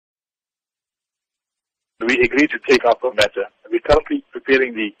We agreed to take up the matter. We're currently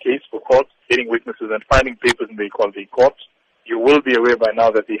preparing the case for court, getting witnesses and finding papers in the equality court. You will be aware by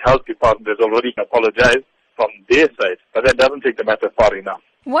now that the health department has already apologized from their side, but that doesn't take the matter far enough.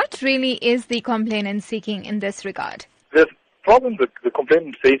 What really is the complainant seeking in this regard? The problem that the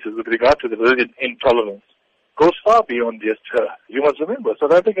complainant faces with regard to the religion intolerance goes far beyond just her. You must remember,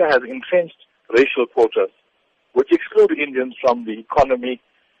 South Africa has entrenched racial quotas, which exclude Indians from the economy.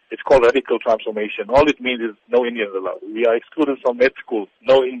 It's called radical transformation. All it means is no Indians allowed. We are excluded from med schools,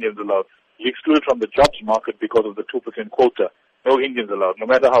 no Indians allowed. We're excluded from the jobs market because of the 2% quota, no Indians allowed. No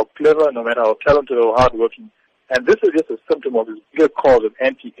matter how clever, no matter how talented or hardworking. And this is just a symptom of this bigger cause of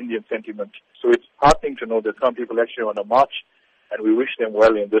anti-Indian sentiment. So it's heartening to know that some people actually want to march, and we wish them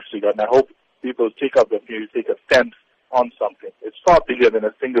well in this regard. And I hope people take up the opportunity to take a stand on something. It's far bigger than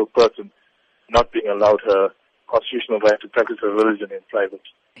a single person not being allowed her constitutional right to practice her religion in private.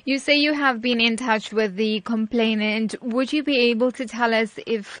 You say you have been in touch with the complainant. Would you be able to tell us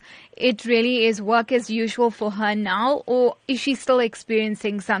if it really is work as usual for her now, or is she still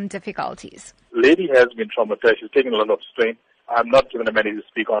experiencing some difficulties? Lady has been traumatized. She's taken a lot of strain. I'm not given a mandate to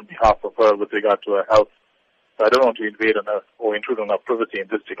speak on behalf of her with regard to her health. So I don't want to invade on her or intrude on her privacy in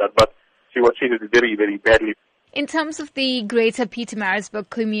this regard, but she was treated very, very badly. In terms of the greater Pietermaritzburg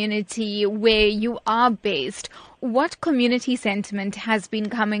community where you are based, what community sentiment has been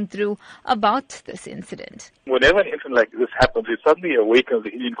coming through about this incident? Whenever an incident like this happens, it suddenly awakens the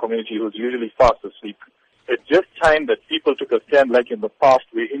Indian community who's usually fast asleep. It's just time that people took a stand like in the past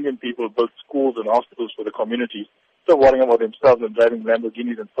where Indian people built schools and hospitals for the community, still worrying about themselves and driving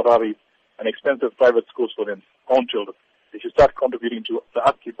Lamborghinis and Ferraris and expensive private schools for their own children. They should start contributing to the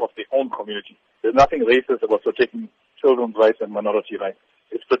upkeep of their own community. There's nothing racist about protecting children's rights and minority rights.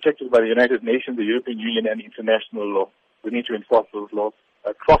 It's protected by the United Nations, the European Union, and international law. We need to enforce those laws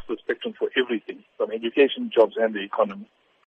across the spectrum for everything, from education, jobs, and the economy.